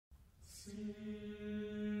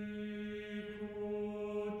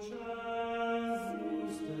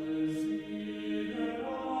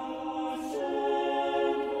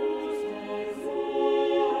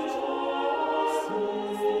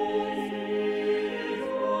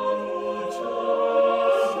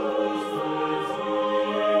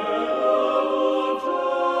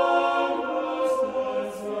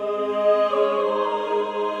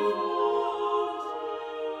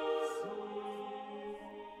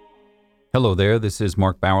Hello there, this is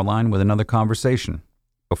Mark Bauerlein with another conversation.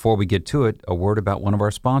 Before we get to it, a word about one of our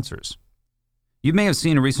sponsors. You may have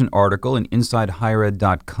seen a recent article in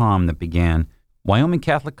InsideHigherEd.com that began, Wyoming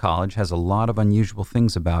Catholic College has a lot of unusual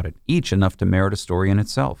things about it, each enough to merit a story in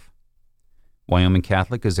itself. Wyoming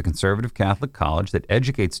Catholic is a conservative Catholic college that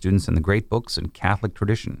educates students in the great books and Catholic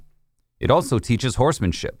tradition. It also teaches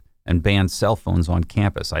horsemanship and bans cell phones on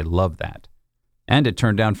campus. I love that. And it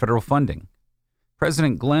turned down federal funding.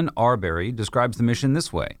 President Glenn Arbery describes the mission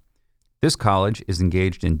this way. This college is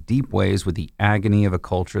engaged in deep ways with the agony of a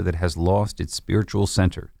culture that has lost its spiritual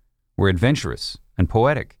center. We're adventurous and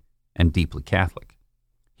poetic and deeply Catholic.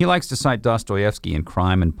 He likes to cite Dostoevsky in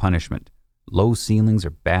Crime and Punishment. Low ceilings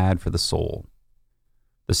are bad for the soul.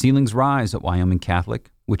 The ceilings rise at Wyoming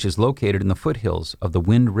Catholic, which is located in the foothills of the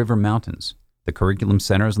Wind River Mountains. The curriculum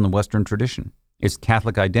centers on the Western tradition. Its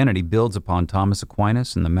Catholic identity builds upon Thomas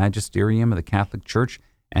Aquinas and the magisterium of the Catholic Church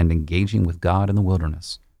and engaging with God in the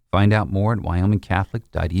wilderness. Find out more at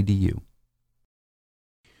wyomingcatholic.edu.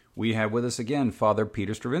 We have with us again Father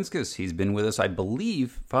Peter Stravinskas. He's been with us, I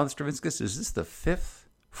believe, Father Stravinskas, is this the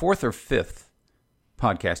fourth or fifth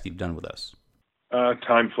podcast you've done with us?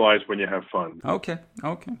 Time flies when you have fun. Okay.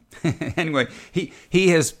 Anyway, he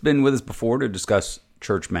has been with us before to discuss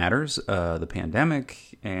church matters, the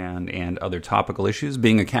pandemic, and other topical issues.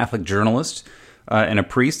 Being a Catholic journalist and a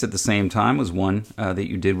priest at the same time was one that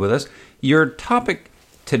you did with us. Your topic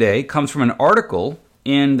today comes from an article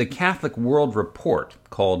in the Catholic World Report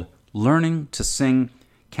called Learning to Sing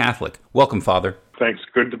Catholic. Welcome, Father. Thanks.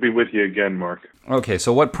 Good to be with you again, Mark. Okay,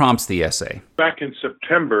 so what prompts the essay? Back in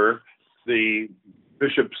September, the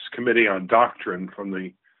Bishops' Committee on Doctrine from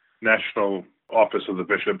the National Office of the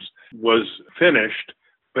Bishops was finished,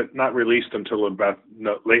 but not released until about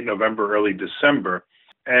late November, early December.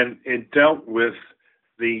 And it dealt with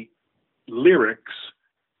the lyrics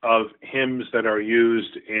of hymns that are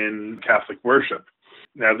used in Catholic worship.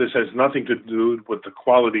 Now, this has nothing to do with the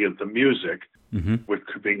quality of the music, which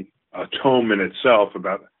could be a tome in itself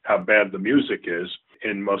about how bad the music is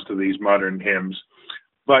in most of these modern hymns,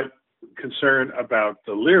 but concern about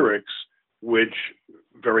the lyrics, which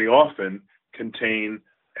very often contain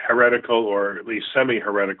heretical or at least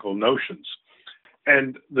semi-heretical notions.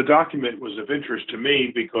 And the document was of interest to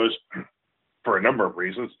me because, for a number of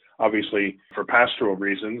reasons, obviously for pastoral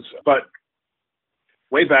reasons, but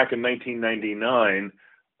way back in 1999,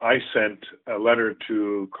 I sent a letter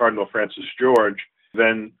to Cardinal Francis George,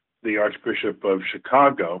 then the Archbishop of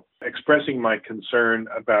Chicago, expressing my concern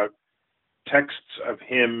about texts of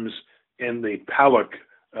hymns in the Palak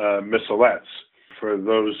missalettes. For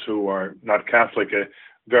those who are not Catholic,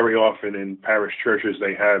 very often in parish churches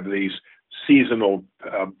they have these seasonal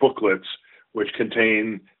booklets which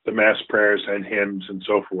contain the Mass prayers and hymns and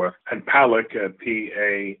so forth. And Palak,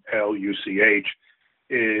 Paluch,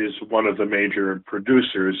 is one of the major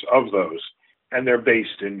producers of those, and they're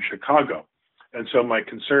based in Chicago. And so my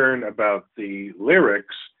concern about the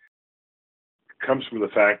lyrics comes from the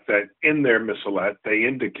fact that in their missalette they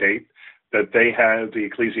indicate that they have the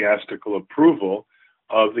ecclesiastical approval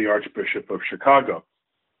of the Archbishop of Chicago.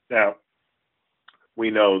 Now, we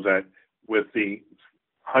know that with the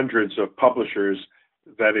hundreds of publishers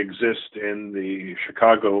that exist in the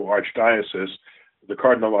Chicago Archdiocese, the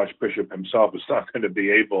Cardinal Archbishop himself is not going to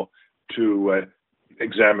be able to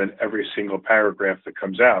examine every single paragraph that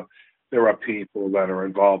comes out. There are people that are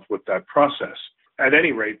involved with that process. At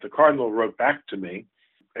any rate, the Cardinal wrote back to me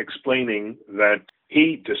explaining that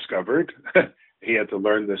he discovered, he had to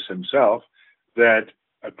learn this himself, that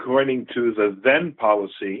according to the then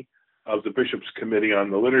policy of the Bishops' Committee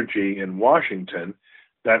on the Liturgy in Washington,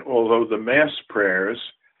 that although the Mass prayers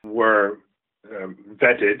were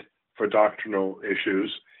vetted for doctrinal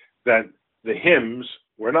issues, that the hymns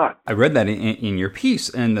were not. I read that in your piece,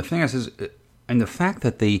 and the thing is, and the fact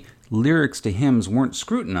that the lyrics to hymns weren't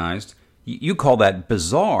scrutinized, you call that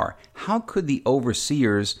bizarre. How could the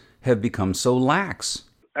overseers have become so lax?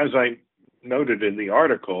 As I noted in the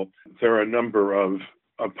article, there are a number of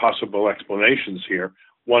possible explanations here.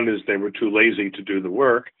 One is they were too lazy to do the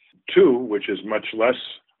work. Two, which is much less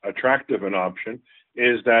attractive an option,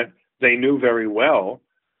 is that they knew very well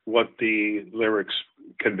what the lyrics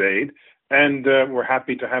conveyed and were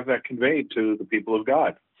happy to have that conveyed to the people of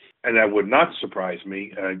God. And that would not surprise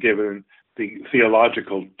me, given the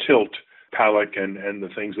theological tilt, Palak and the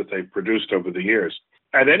things that they've produced over the years.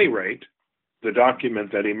 At any rate, the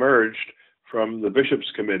document that emerged from the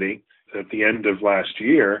Bishops' Committee at the end of last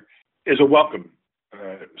year is a welcome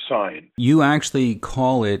sign. You actually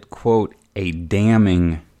call it, quote, a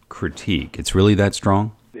damning critique. It's really that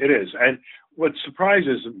strong? It is. And what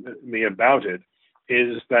surprises me about it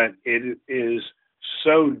is that it is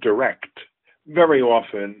so direct. Very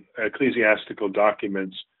often, ecclesiastical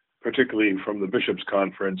documents, particularly from the Bishops'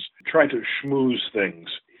 Conference, try to schmooze things,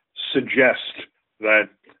 suggest that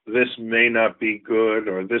this may not be good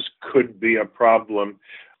or this could be a problem.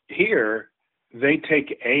 Here, they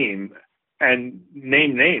take aim and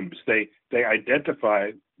name names. They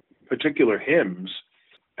identify particular hymns,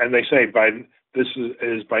 and they say, this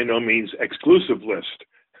is by no means exclusive list.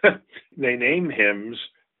 They name hymns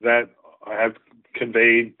that have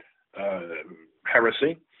conveyed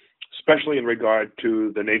heresy, especially in regard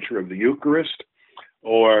to the nature of the Eucharist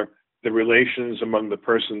or the relations among the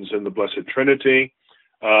persons in the Blessed Trinity,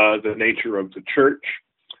 the nature of the Church.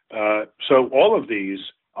 So all of these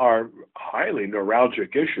are highly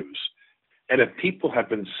neuralgic issues. And if people have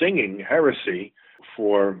been singing heresy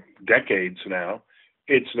for decades now,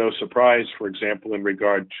 it's no surprise, for example, in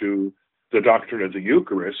regard to the doctrine of the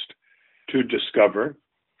Eucharist, to discover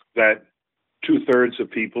that 2/3 of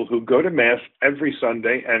people who go to Mass every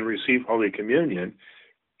Sunday and receive Holy Communion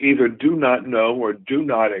either do not know or do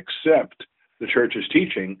not accept the Church's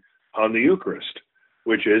teaching on the Eucharist,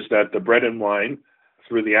 which is that the bread and wine,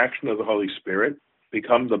 through the action of the Holy Spirit,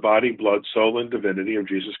 become the body, blood, soul, and divinity of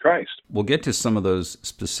Jesus Christ. We'll get to some of those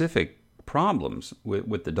specific problems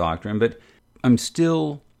with the doctrine, but I'm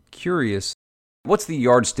still curious, what's the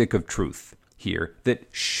yardstick of truth here that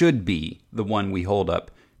should be the one we hold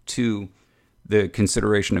up to the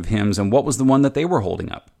consideration of hymns, and what was the one that they were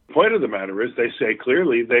holding up? The point of the matter is they say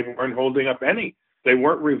clearly they weren't holding up any. They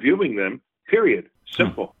weren't reviewing them, period.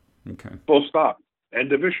 Simple. Okay. Full stop.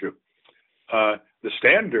 End of issue. The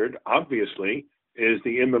standard, obviously, is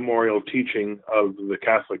the immemorial teaching of the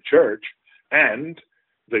Catholic Church, and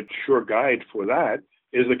the sure guide for that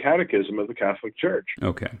is the Catechism of the Catholic Church.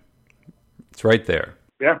 Okay. It's right there.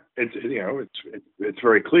 Yeah, it's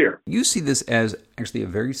very clear. You see this as actually a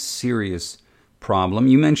very serious problem.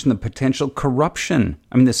 You mentioned the potential corruption.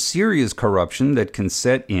 I mean, the serious corruption that can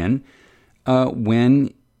set in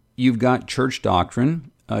when you've got church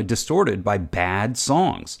doctrine distorted by bad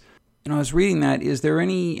songs. I was reading that. Is there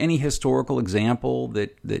any historical example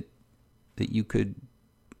that you could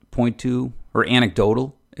point to, or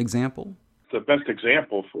anecdotal example? The best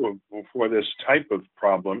example for this type of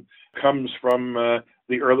problem comes from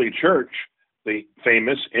the early church, the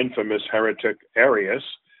infamous heretic Arius,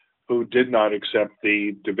 who did not accept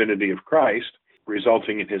the divinity of Christ,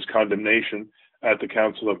 resulting in his condemnation at the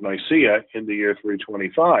Council of Nicaea in the year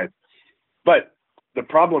 325. But the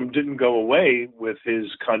problem didn't go away with his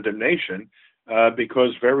condemnation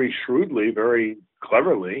because very shrewdly, very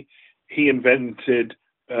cleverly, he invented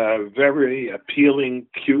very appealing,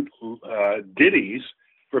 cute ditties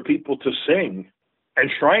for people to sing,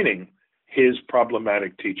 enshrining his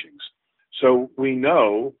problematic teachings. So we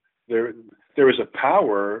know there is a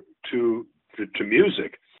power to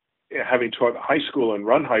music. Having taught high school and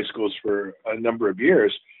run high schools for a number of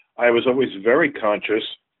years, I was always very conscious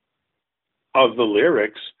of the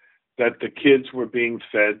lyrics that the kids were being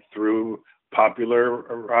fed through popular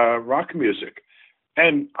rock music.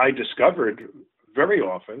 And I discovered very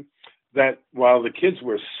often that while the kids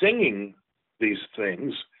were singing these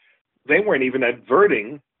things, they weren't even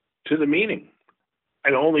adverting to the meaning.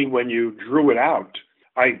 And only when you drew it out,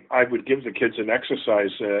 I would give the kids an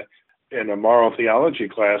exercise in a moral theology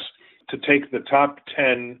class to take the top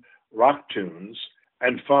 10 rock tunes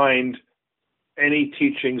and find any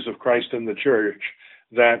teachings of Christ in the Church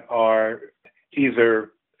that are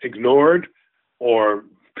either ignored or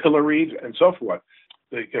pilloried and so forth.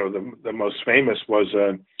 The most famous was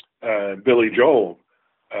Billy Joel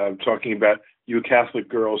talking about you Catholic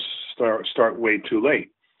girls start way too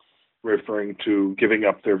late, referring to giving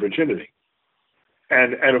up their virginity.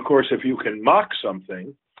 And of course, if you can mock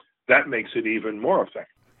something, that makes it even more effective.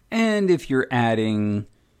 And if you're adding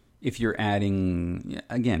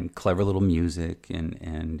again, clever little music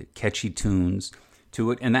and catchy tunes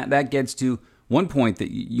to it, and that gets to one point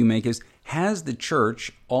that you make is, has the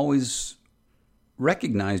Church always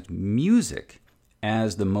recognized music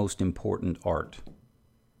as the most important art?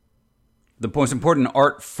 The most important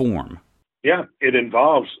art form? Yeah, it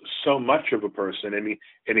involves so much of a person. I mean,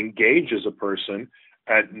 it engages a person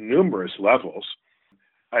at numerous levels.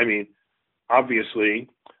 I mean, obviously,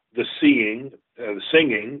 the seeing, the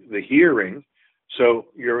singing, the hearing. So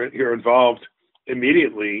you're involved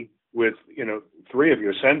immediately with, three of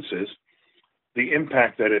your senses. The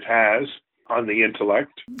impact that it has on the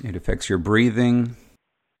intellect. It affects your breathing.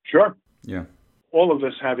 Sure. Yeah. All of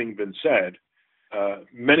this having been said,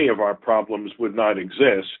 many of our problems would not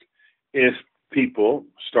exist if people,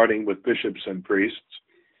 starting with bishops and priests,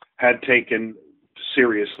 had taken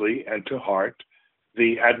seriously and to heart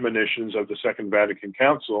the admonitions of the Second Vatican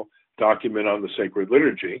Council document on the sacred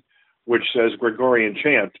liturgy, which says Gregorian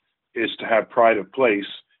chant is to have pride of place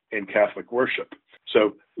in Catholic worship.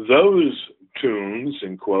 So those tunes,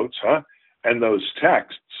 in quotes, and those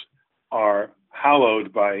texts are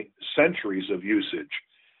hallowed by centuries of usage,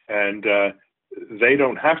 and they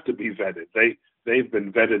don't have to be vetted. They've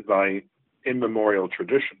been vetted by immemorial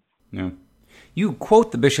tradition. Yeah. You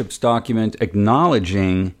quote the bishop's document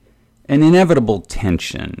acknowledging an inevitable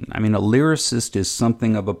tension. I mean, a lyricist is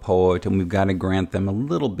something of a poet, and we've got to grant them a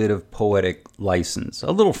little bit of poetic license,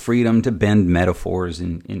 a little freedom to bend metaphors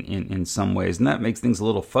in some ways, and that makes things a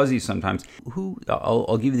little fuzzy sometimes.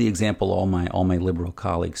 I'll give you the example all my liberal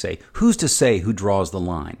colleagues say. Who's to say who draws the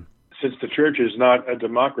line? Since the church is not a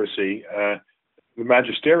democracy, the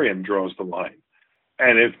magisterium draws the line.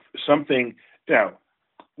 And if something, now,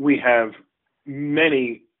 we have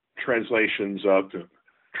many translations of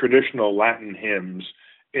traditional Latin hymns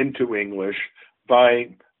into English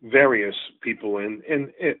by various people in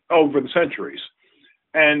over the centuries.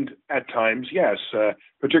 And at times, yes,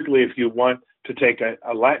 particularly if you want to take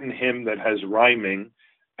a Latin hymn that has rhyming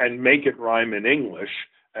and make it rhyme in English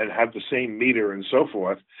and have the same meter and so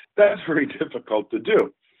forth, that's very difficult to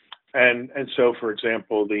do. And so, for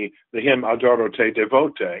example, the hymn Adoro te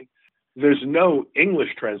devote, there's no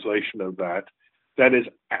English translation of that is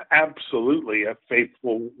absolutely a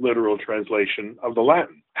faithful, literal translation of the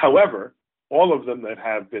Latin. However, all of them that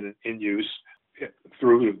have been in use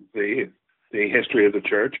through the history of the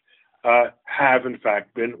church have, in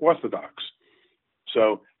fact, been orthodox.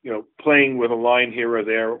 So, playing with a line here or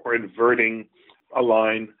there or inverting a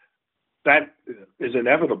line, that is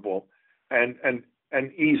inevitable and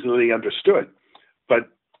easily understood. But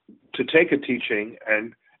to take a teaching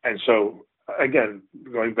and so, again,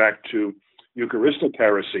 going back to Eucharistic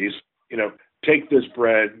heresies, take this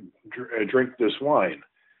bread, drink this wine.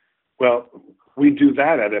 Well, we do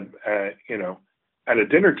that at a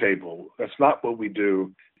dinner table. That's not what we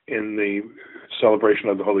do in the celebration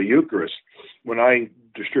of the Holy Eucharist. When I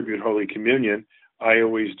distribute Holy Communion, I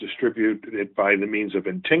always distribute it by the means of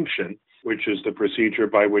intinction, which is the procedure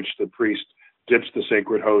by which the priest dips the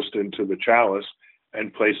sacred host into the chalice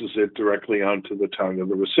and places it directly onto the tongue of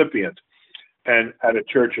the recipient. And at a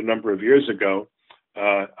church a number of years ago,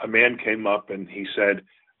 a man came up and he said,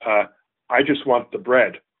 I just want the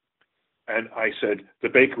bread. And I said, the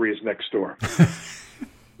bakery is next door,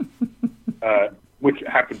 which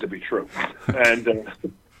happened to be true. And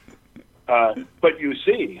but you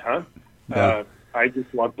see, I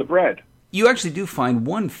just want the bread. You actually do find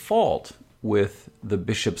one fault with the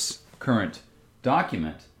bishop's current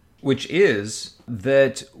document, which is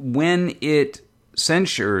that when it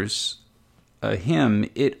censures a hymn,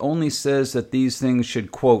 it only says that these things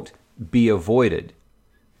should, quote, be avoided.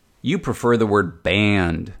 You prefer the word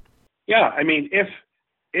banned. Yeah, I mean,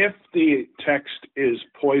 if the text is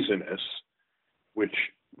poisonous, which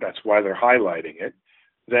that's why they're highlighting it,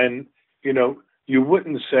 then, you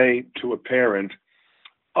wouldn't say to a parent,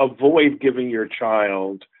 avoid giving your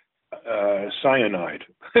child cyanide.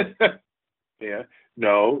 Yeah,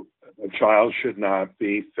 no, a child should not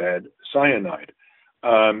be fed cyanide.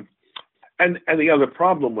 And the other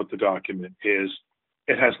problem with the document is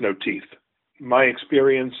it has no teeth. My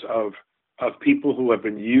experience of people who have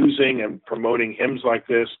been using and promoting hymns like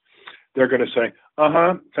this, they're going to say,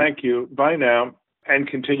 thank you, bye now, and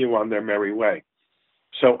continue on their merry way.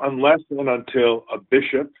 So unless and until a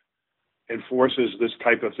bishop enforces this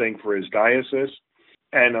type of thing for his diocese,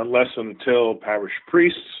 and unless and until parish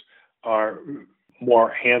priests are more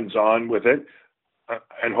hands-on with it,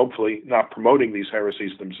 and hopefully not promoting these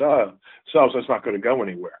heresies themselves, that's not going to go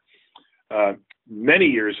anywhere. Many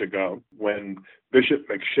years ago, when Bishop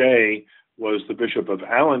McShay was the Bishop of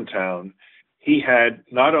Allentown, he had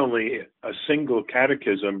not only a single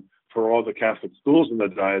catechism for all the Catholic schools in the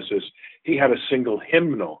diocese, he had a single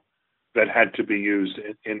hymnal that had to be used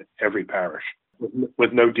in every parish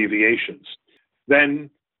with no deviations. Then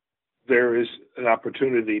there is an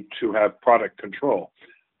opportunity to have product control.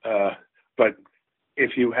 But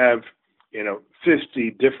if you have,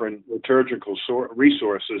 50 different liturgical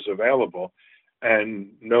resources available and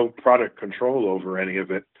no product control over any of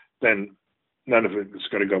it, then none of it is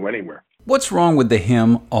going to go anywhere. What's wrong with the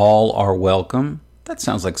hymn, All Are Welcome? That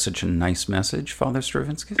sounds like such a nice message, Father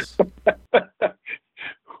Stravinskas.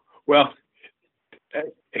 Well,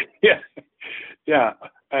 yeah.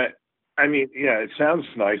 It sounds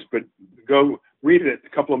nice, but go read it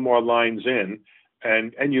a couple of more lines in,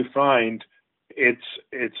 and you find it's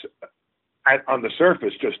on the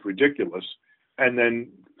surface just ridiculous, and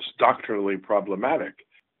then it's doctrinally problematic.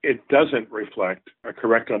 It doesn't reflect a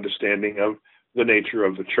correct understanding of the nature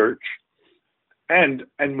of the church. And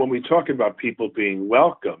when we talk about people being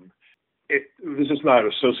welcome, this is not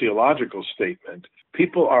a sociological statement.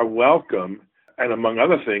 People are welcome, and among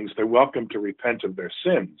other things, they're welcome to repent of their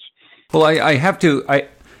sins. Well, I have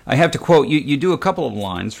to quote you. You do a couple of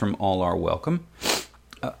lines from All Are Welcome.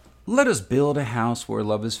 Let us build a house where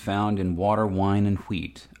love is found in water, wine, and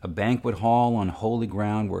wheat, a banquet hall on holy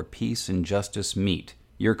ground where peace and justice meet.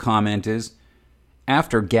 Your comment is,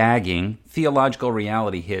 after gagging, theological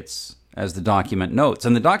reality hits, as the document notes,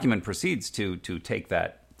 and the document proceeds to take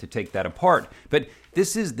that apart. But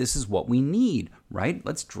this is what we need, right?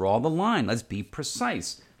 Let's draw the line. Let's be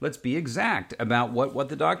precise. Let's be exact about what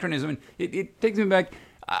the doctrine is. I mean, it takes me back.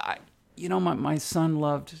 My son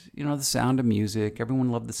loved, the sound of music.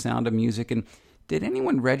 Everyone loved the sound of music. And did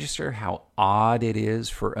anyone register how odd it is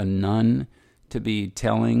for a nun to be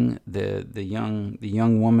telling the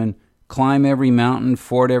young woman, climb every mountain,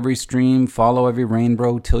 ford every stream, follow every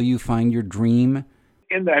rainbow till you find your dream?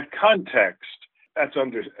 In that context, that's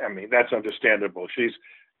understandable. She's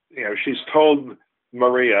told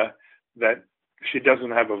Maria that she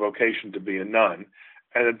doesn't have a vocation to be a nun,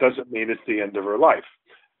 and it doesn't mean it's the end of her life.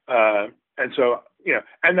 And so,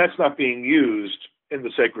 and that's not being used in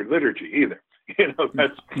the sacred liturgy either.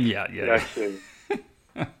 That's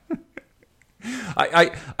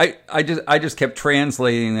I just kept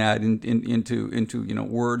translating that into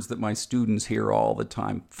words that my students hear all the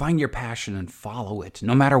time. Find your passion and follow it,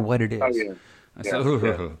 no matter what it is. Oh,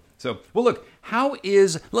 yeah. So, well, look. Let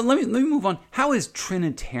me move on. How is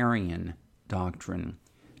Trinitarian doctrine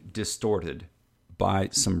distorted by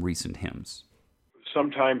some recent hymns?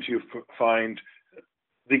 Sometimes you find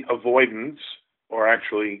the avoidance, or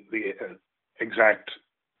actually the exact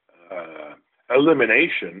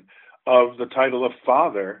elimination of the title of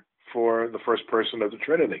Father for the first person of the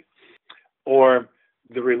Trinity, or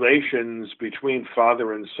the relations between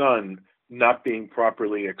Father and Son not being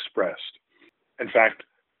properly expressed. In fact,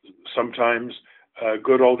 sometimes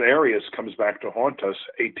good old Arius comes back to haunt us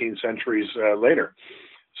 18 centuries later,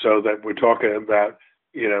 so that we're talking about,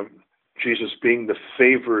 Jesus being the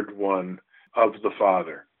favored one of the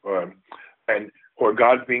Father, or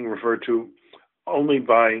God being referred to only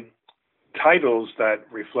by titles that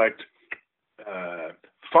reflect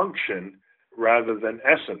function rather than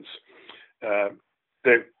essence.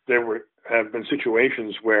 There have been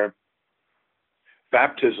situations where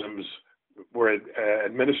baptisms were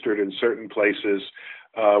administered in certain places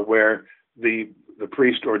where the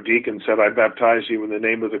priest or deacon said, "I baptize you in the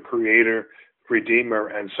name of the Creator, Redeemer,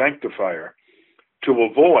 and Sanctifier," to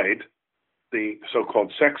avoid the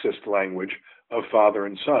so-called sexist language of Father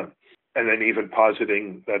and Son, and then even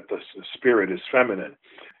positing that the Spirit is feminine.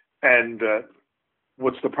 And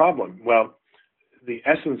what's the problem? Well, the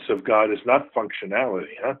essence of God is not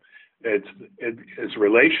functionality. It's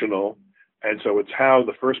relational, and so it's how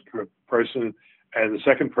the first person and the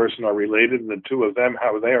second person are related, and the two of them,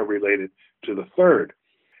 how they are related to the third.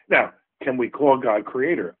 Now, can we call God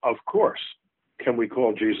Creator? Of course. Can we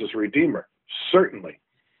call Jesus Redeemer? Certainly.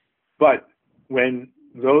 But when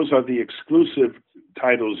those are the exclusive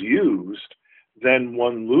titles used, then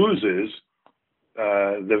one loses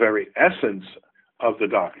the very essence of the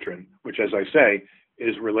doctrine, which, as I say,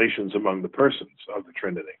 is relations among the persons of the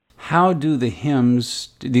Trinity. How do the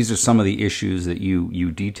hymns, these are some of the issues that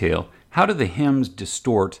you detail, how do the hymns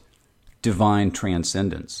distort divine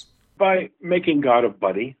transcendence? By making God a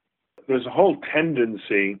buddy. There's a whole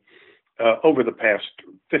tendency over the past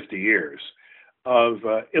 50 years of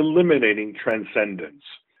eliminating transcendence.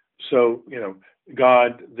 So,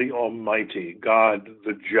 God the Almighty, God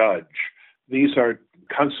the Judge, these are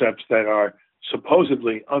concepts that are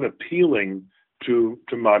supposedly unappealing to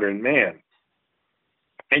modern man.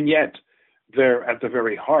 And yet, they're at the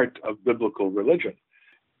very heart of biblical religion.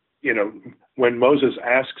 When Moses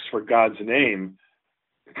asks for God's name,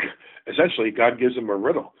 essentially God gives him a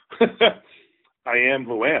riddle. I am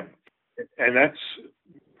who am. And that's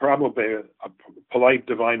probably a polite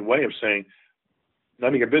divine way of saying,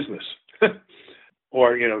 none of your business.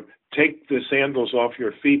 Or, take the sandals off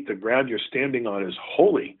your feet. The ground you're standing on is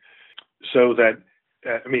holy. So that,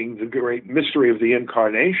 the great mystery of the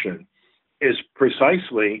incarnation is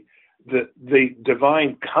precisely the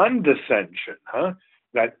divine condescension,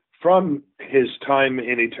 that from his time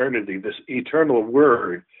in eternity, this eternal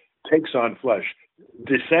word takes on flesh,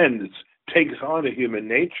 descends, takes on a human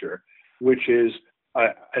nature, which is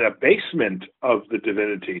an abasement of the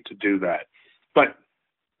divinity to do that. But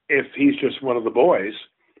if he's just one of the boys,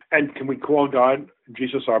 and can we call God,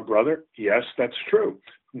 Jesus, our brother? Yes, that's true.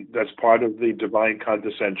 That's part of the divine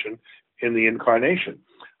condescension in the incarnation.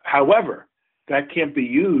 However, that can't be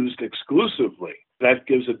used exclusively. That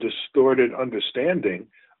gives a distorted understanding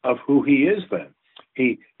of who he is then.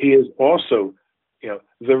 He is also,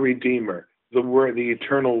 the Redeemer, the Word, the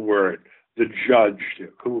eternal Word, the Judge,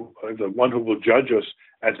 the one who will judge us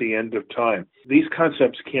at the end of time. These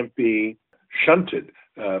concepts can't be shunted,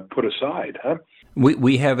 put aside, huh?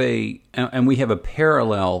 We have a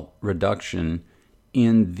parallel reduction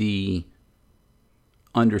in the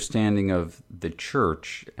understanding of the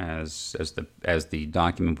church as the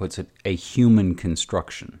document puts it, a human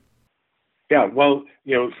construction. Yeah, well,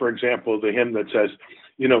 for example, the hymn that says,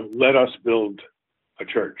 let us build a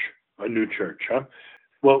church, a new church, huh?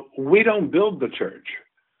 Well, we don't build the church.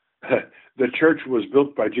 The church was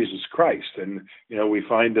built by Jesus Christ. And, we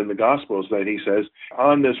find in the Gospels that he says,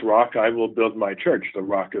 on this rock I will build my church, the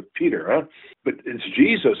rock of Peter. Huh? But it's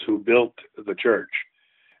Jesus who built the church.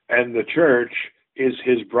 And the church is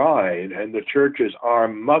his bride, and the church is our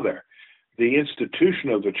mother. The institution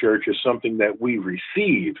of the church is something that we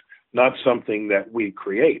receive, not something that we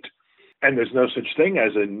create. And there's no such thing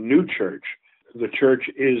as a new church. The church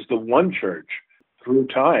is the one church through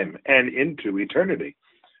time and into eternity.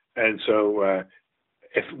 And so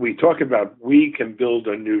if we talk about we can build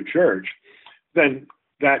a new church, then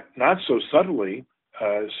that not so subtly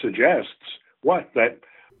suggests what?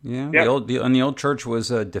 The old church was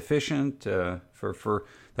deficient for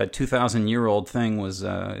that 2,000-year-old thing was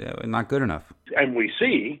not good enough. And we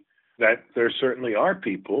see that there certainly are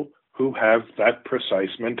people who have that precise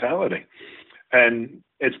mentality. And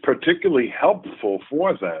it's particularly helpful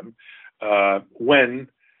for them when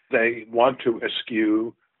they want to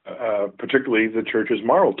eschew particularly the church's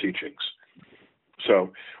moral teachings.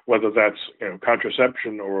 So whether that's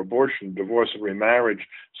contraception or abortion, divorce and remarriage,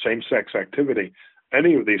 same-sex activity,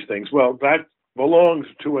 any of these things, well, that belongs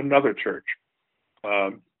to another church.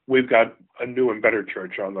 We've got a new and better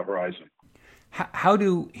church on the horizon. How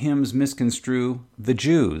do hymns misconstrue the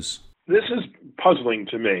Jews? This is puzzling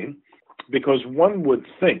to me because one would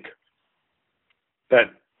think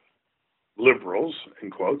that liberals, in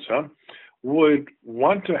quotes, would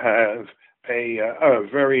want to have a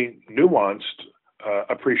very nuanced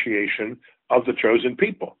appreciation of the chosen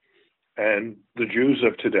people. And the Jews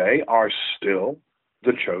of today are still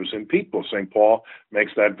the chosen people. St. Paul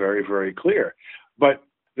makes that very, very clear. But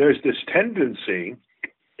there's this tendency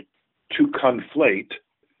to conflate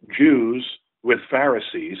Jews with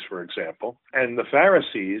Pharisees, for example. And the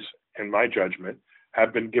Pharisees, in my judgment,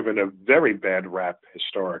 have been given a very bad rap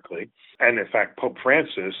historically. And in fact, Pope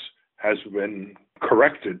Francis has been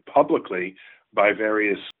corrected publicly by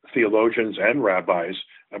various theologians and rabbis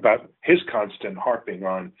about his constant harping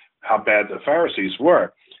on how bad the Pharisees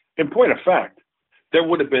were. In point of fact, there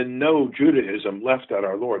would have been no Judaism left at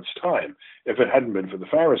our Lord's time if it hadn't been for the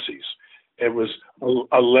Pharisees. It was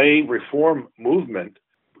a lay reform movement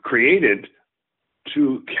created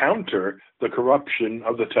to counter the corruption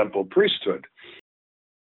of the temple priesthood.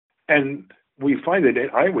 And I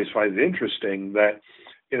always find it interesting that,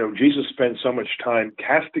 Jesus spent so much time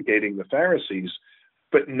castigating the Pharisees,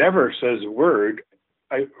 but never says a word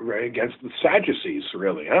against the Sadducees,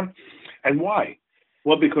 really, huh? And why?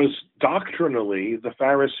 Well, because doctrinally, the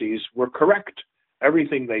Pharisees were correct.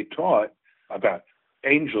 Everything they taught about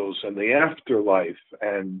angels and the afterlife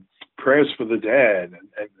and prayers for the dead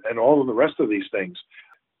and all of the rest of these things,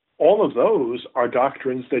 all of those are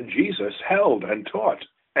doctrines that Jesus held and taught.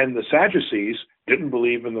 And the Sadducees didn't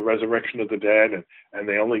believe in the resurrection of the dead and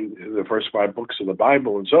the first 5 books of the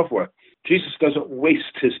Bible and so forth. Jesus doesn't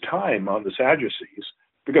waste his time on the Sadducees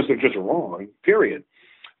because they're just wrong, period.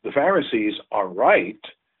 The Pharisees are right,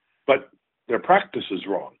 but their practice is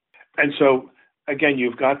wrong. And so, again,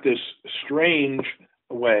 you've got this strange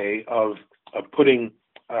way of putting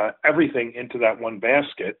everything into that one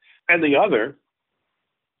basket. And the other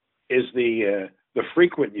is the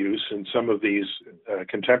frequent use in some of these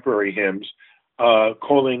contemporary hymns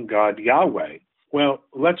calling God Yahweh. Well,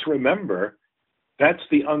 let's remember that's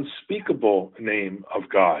the unspeakable name of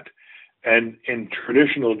God. And in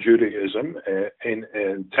traditional Judaism,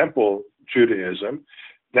 in temple Judaism,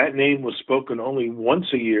 that name was spoken only once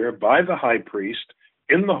a year by the high priest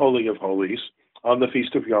in the Holy of Holies on the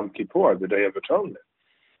Feast of Yom Kippur, the Day of Atonement.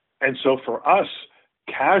 And so for us,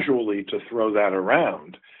 casually to throw that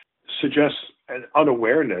around suggests an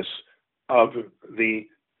unawareness of the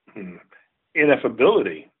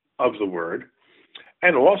ineffability of the word,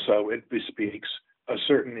 and also it bespeaks a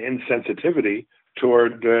certain insensitivity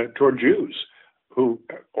toward Jews, who,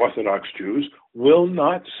 Orthodox Jews, will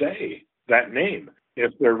not say that name.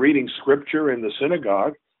 If they're reading scripture in the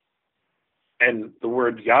synagogue and the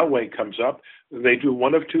word Yahweh comes up, they do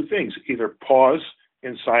one of two things: either pause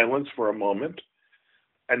in silence for a moment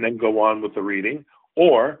and then go on with the reading,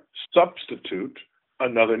 or substitute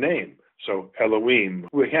another name. So Elohim,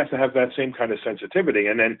 we have to have that same kind of sensitivity.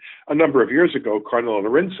 And then a number of years ago, Cardinal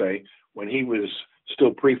Lorenze, when he was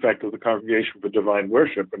still prefect of the Congregation for Divine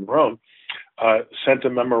Worship in Rome, sent a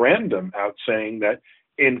memorandum out saying that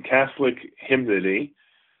in Catholic hymnody,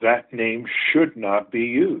 that name should not be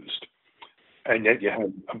used. And yet you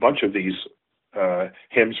have a bunch of these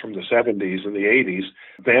hymns from the 70s and the 80s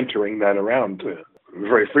bantering that around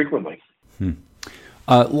very frequently.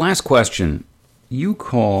 Last question. You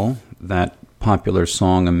call that popular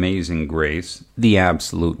song Amazing Grace the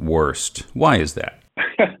absolute worst. Why is that?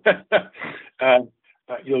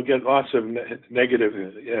 You'll get lots of negative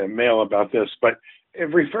mail about this, but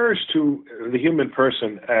it refers to the human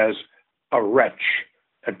person as a wretch,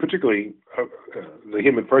 and particularly the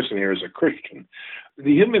human person here is a Christian.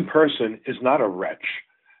 The human person is not a wretch.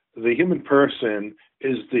 The human person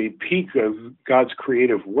is the peak of God's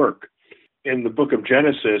creative work. In the book of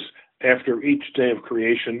Genesis, after each day of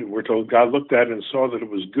creation, we're told God looked at it and saw that it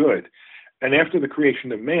was good. And after the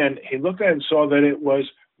creation of man, he looked at it and saw that it was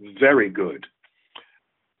very good.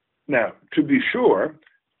 Now, to be sure,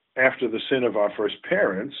 after the sin of our first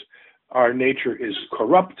parents, our nature is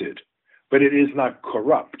corrupted, but it is not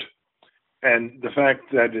corrupt. And the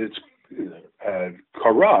fact that it's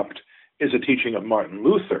corrupt is a teaching of Martin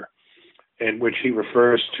Luther, in which he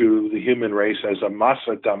refers to the human race as a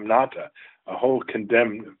massa damnata, a whole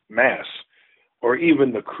condemned mass, or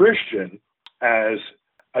even the Christian as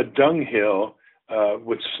a dunghill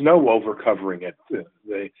with snow over covering it,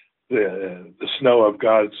 the snow of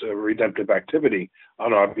God's redemptive activity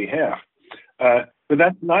on our behalf. But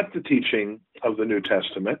that's not the teaching of the New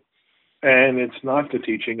Testament, and it's not the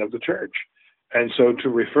teaching of the church. And so to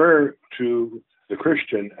refer to the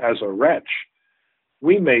Christian as a wretch,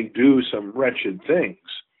 we may do some wretched things,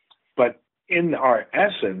 but in our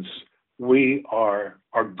essence, we are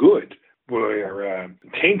good. We're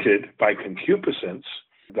tainted by concupiscence,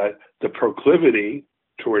 that the proclivity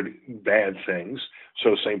toward bad things.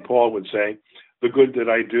 So St. Paul would say, the good that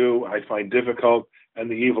I do, I find difficult, and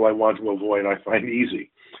the evil I want to avoid, I find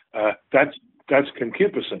easy. That's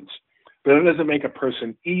concupiscence. But it doesn't make a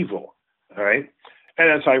person evil, all right?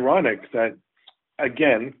 And it's ironic that,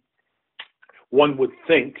 again, one would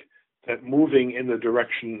think that moving in the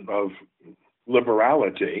direction of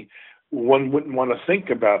liberality, one wouldn't want to think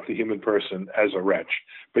about the human person as a wretch.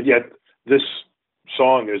 But yet this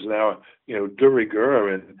song is now, de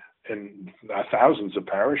rigueur in thousands of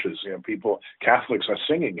parishes. People, Catholics are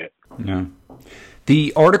singing it. Yeah.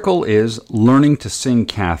 The article is Learning to Sing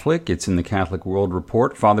Catholic. It's in the Catholic World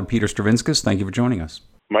Report. Father Peter Stravinskas, thank you for joining us.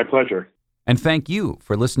 My pleasure. And thank you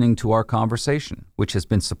for listening to our conversation, which has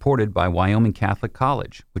been supported by Wyoming Catholic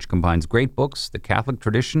College, which combines great books, the Catholic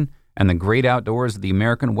tradition, and the great outdoors of the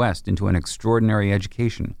American West into an extraordinary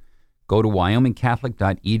education. Go to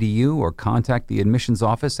wyomingcatholic.edu or contact the admissions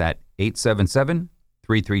office at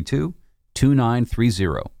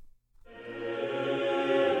 877-332-2930.